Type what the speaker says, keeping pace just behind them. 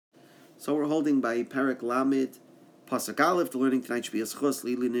So we're holding by Perek Lamed, Pasuk Aleph. The learning tonight should be Eschus,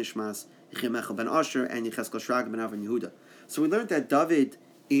 Lili Nishmas, Yechim Echel ben Asher, and Yecheskel Shrag ben Avon Yehuda. So we learned that David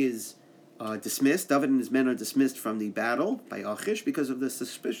is dismissed. David and his men are dismissed from the battle by Achish because of the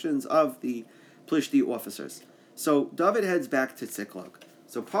suspicions of the Plishti officers. So David heads back to Tziklag.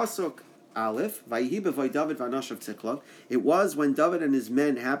 So Pasuk Aleph, Vayihi b'voy David v'anashav Tziklag. It was when David and his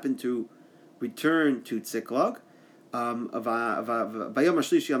men happened to return to Tziklag, Bayom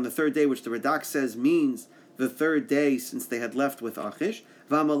HaShlishi, on the third day, which the Radak says means the third day since they had left with Achish.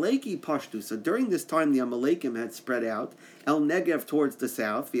 V'Amaleki Pashtu. So during this time, the Amalekim had spread out El Negev towards the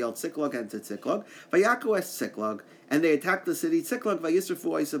south, v'El Tziklag and to Tziklag, Vayaku es Tziklag, and they attacked the city Tziklag,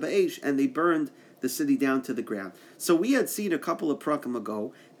 Vayisrafu Isa Ba'esh, and they burned the city down to the ground. So we had seen a couple of prakim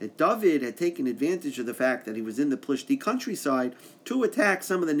ago that David had taken advantage of the fact that he was in the Plishti countryside to attack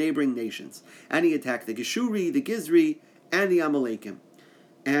some of the neighboring nations. And he attacked the Geshuri, the Gizri, and the Amalekim.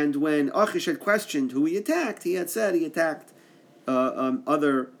 And when Achish had questioned who he attacked, he had said he attacked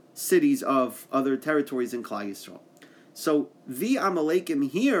other cities of other territories in Klal Yisrael. So the Amalekim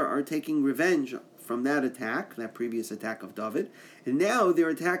here are taking revenge from that attack, that previous attack of David, and now they're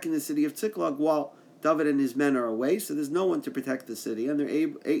attacking the city of Tziklag while David and his men are away, so there's no one to protect the city, and they're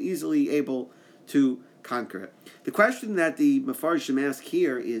easily able to conquer it. The question that the Mefarshim ask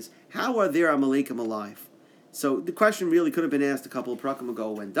here is, how are their Amalekim alive? So the question really could have been asked a couple of prakim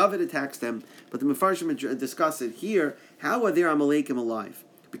ago when David attacks them, but the Mefarshim discuss it here, how are their Amalekim alive?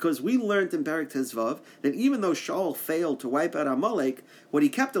 Because we learned in Perek Tezvav that even though Shaul failed to wipe out Amalek, what he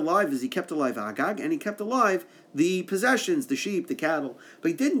kept alive is he kept alive Agag, and he kept alive the possessions, the sheep, the cattle.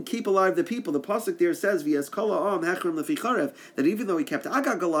 But he didn't keep alive the people. The pasuk there says, "V'yas kol ha'am hechrim lefi charev," that even though he kept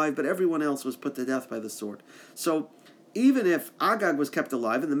Agag alive, but everyone else was put to death by the sword. So even if Agag was kept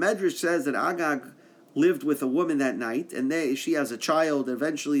alive, and the Medrash says that Agag lived with a woman that night, and she has a child,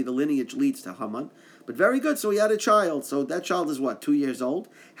 eventually the lineage leads to Haman. But very good, so he had a child. So that child is 2 years old?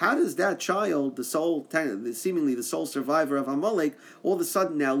 How does that child, seemingly the sole survivor of Amalek, all of a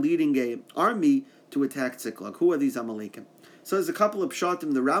sudden now leading an army to attack Tziklag? Who are these Amalekim? So there's a couple of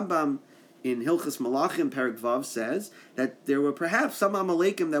pshatim. The Rambam in Hilchas Malachim, Perek Vav, says that there were perhaps some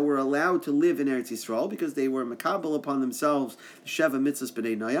Amalekim that were allowed to live in Eretz Yisrael because they were makabel upon themselves the Sheva Mitzvahs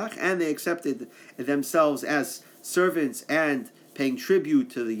B'nai Noach, and they accepted themselves as servants and paying tribute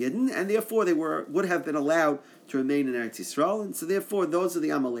to the Yidden, and therefore they would have been allowed to remain in Eretz Yisrael, and so therefore those are the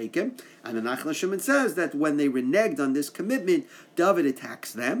Amalekim. And the Nachman Shimon says that when they reneged on this commitment, David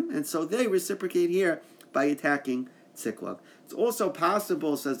attacks them, and so they reciprocate here by attacking Tziklag. It's also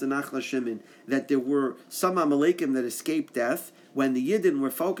possible, says the Nachman Shimon, that there were some Amalekim that escaped death when the Yidden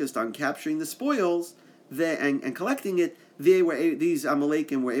were focused on capturing the spoils and collecting it. These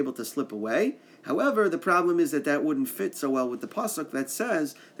Amalekim were able to slip away. However, the problem is that wouldn't fit so well with the pasuk that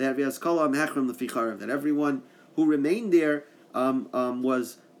says that that everyone who remained there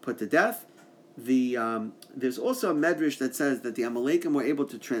was put to death. There's also a medrash that says that the Amalekim were able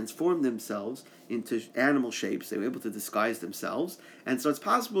to transform themselves into animal shapes. They were able to disguise themselves, and so it's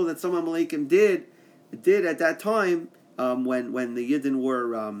possible that some Amalekim did at that time when the Yidden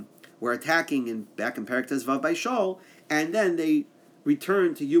were attacking back in Perek Tezvav by Shaul, and then they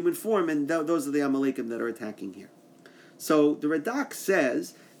return to human form, and those are the Amalekim that are attacking here. So the Radak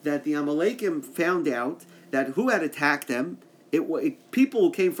says that the Amalekim found out that who had attacked them, people who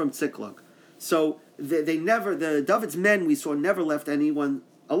came from Tziklag. So the David's men we saw never left anyone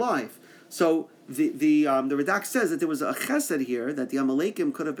alive. So the Radak says that there was a chesed here, that the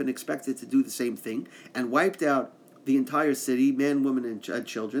Amalekim could have been expected to do the same thing and wiped out the entire city, men, women, and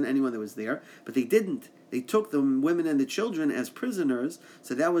children, anyone that was there, but they didn't. They took the women and the children as prisoners,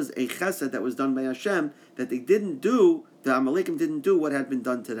 so that was a chesed that was done by Hashem, that the Amalekim didn't do what had been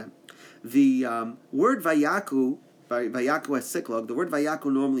done to them. The word Vayaku es Tziklag, the word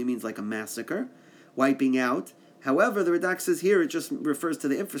Vayaku normally means like a massacre, wiping out. However, the Radak says here it just refers to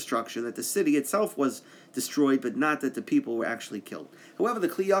the infrastructure, that the city itself was destroyed, but not that the people were actually killed. However, the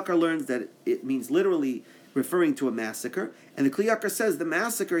Kli Yakar learns that it means literally referring to a massacre, and the Kli Yakar says the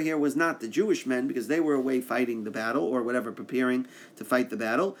massacre here was not the Jewish men because they were away fighting the battle or whatever, preparing to fight the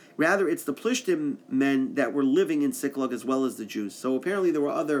battle. Rather, it's the Plishtim men that were living in Tziklag as well as the Jews. So apparently there were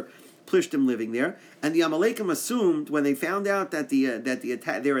other Plishtim living there, and the Amalekim assumed when they found out that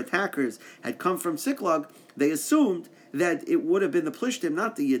their attackers had come from Tziklag, they assumed that it would have been the Plishtim,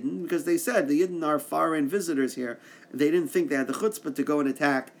 not the Yidden, because they said the Yidden are foreign visitors here. They didn't think they had the chutzpah to go and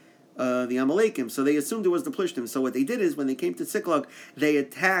attack the Amalekim, so they assumed it was the Plishtim. So what they did is, when they came to Tziklag, they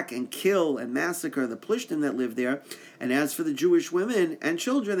attack and kill and massacre the Plishtim that lived there, and as for the Jewish women and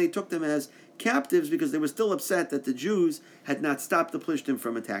children, they took them as captives because they were still upset that the Jews had not stopped the Plishtim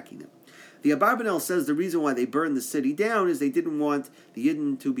from attacking them. The Abarbanel says the reason why they burned the city down is they didn't want the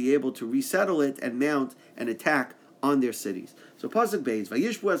Yidden to be able to resettle it and mount an attack on their cities. So Pasuk Beis,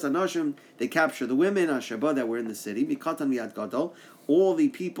 Vayishbu es Anashim, they capture the women Asherba that were in the city, Mikatan Miad Gadol, all the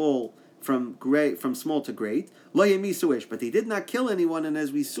people from small to great, Lo Yemisu Ish, but they did not kill anyone, and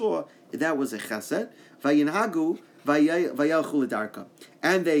as we saw, that was a chesed. Vayinhagu Vayalchu L'darka,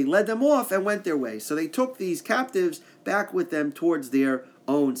 and they led them off and went their way. So they took these captives back with them towards their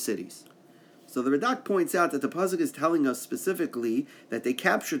own cities. So the Radak points out that the pasuk is telling us specifically that they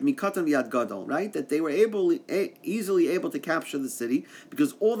captured Mikatan Yad Gadol, right? That they were easily able to capture the city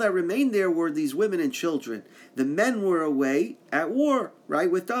because all that remained there were these women and children. The men were away at war,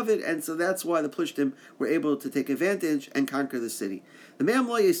 right, with David, and so that's why the Plishtim were able to take advantage and conquer the city. The Me'am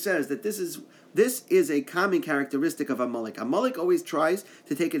Loyeh says that this is a common characteristic of Amalek. Amalek always tries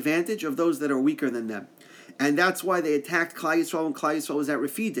to take advantage of those that are weaker than them. And that's why they attacked Klal Yisrael when Klal Yisrael was at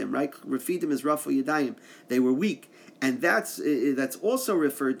Refidim, right? Refidim is Rafu Yadayim. They were weak. And that's also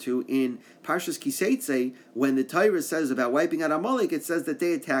referred to in Parshas Kiseitze, when the Torah says about wiping out Amalek, it says that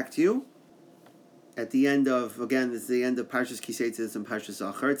they attacked you. At the end of, again, this is the end of Parshas Kiseitze and Parshas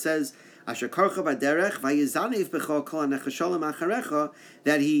Zachar, it says, Asher karcha baderech vayizanev b'chol kol hanechasholim acharecha,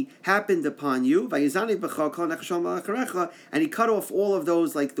 that he happened upon you, vayizanev b'chol kol hanechasholim acharecha, and he cut off all of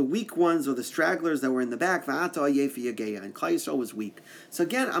those, like the weak ones or the stragglers that were in the back, va'ata ayefi yageya, and Klal Yisrael was weak. So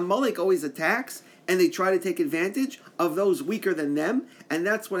again, Amalek always attacks, and they try to take advantage of those weaker than them, and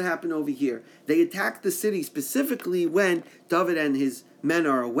that's what happened over here. They attacked the city specifically when David and his men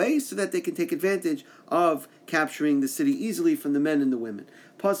are away, so that they can take advantage of capturing the city easily from the men and the women.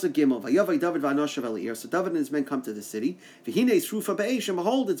 Pasuk Gimel, Vayavai David v'anoshav el ir. So David and his men come to the city. V'hinei srufa be'eshem,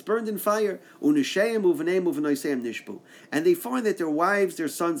 behold, it's burned in fire. U'nisheim u'v'neim u'v'noiseim nishbu. And they find that their wives, their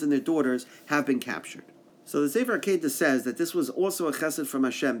sons, and their daughters have been captured. So the Sefer Akedah says that this was also a chesed from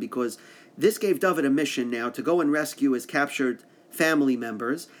Hashem, because this gave David a mission now to go and rescue his captured family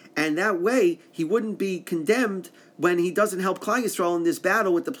members, and that way he wouldn't be condemned when he doesn't help Klal Yisrael in this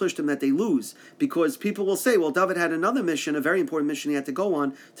battle with the Plishtim that they lose, because people will say, well, David had another mission, a very important mission he had to go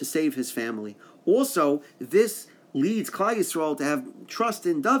on to save his family. Also, this leads Klal Yisrael to have trust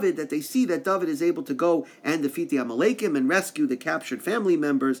in David, that they see that David is able to go and defeat the Amalekim and rescue the captured family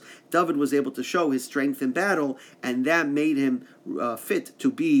members. David was able to show his strength in battle, and that made him fit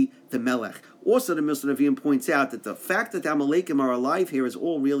to be the Melech. Also, the Mishnah Nevi'im points out that the fact that the Amalekim are alive here is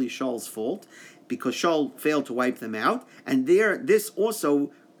all really Shaul's fault, because Shaul failed to wipe them out, and this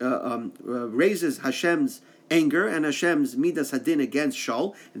also raises Hashem's anger and Hashem's Midas Hadin against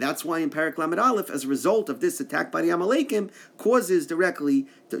Shaul, and that's why in Parak Lamed Aleph, as a result of this attack by the Amalekim, causes directly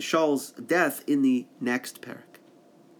Shaul's death in the next parak.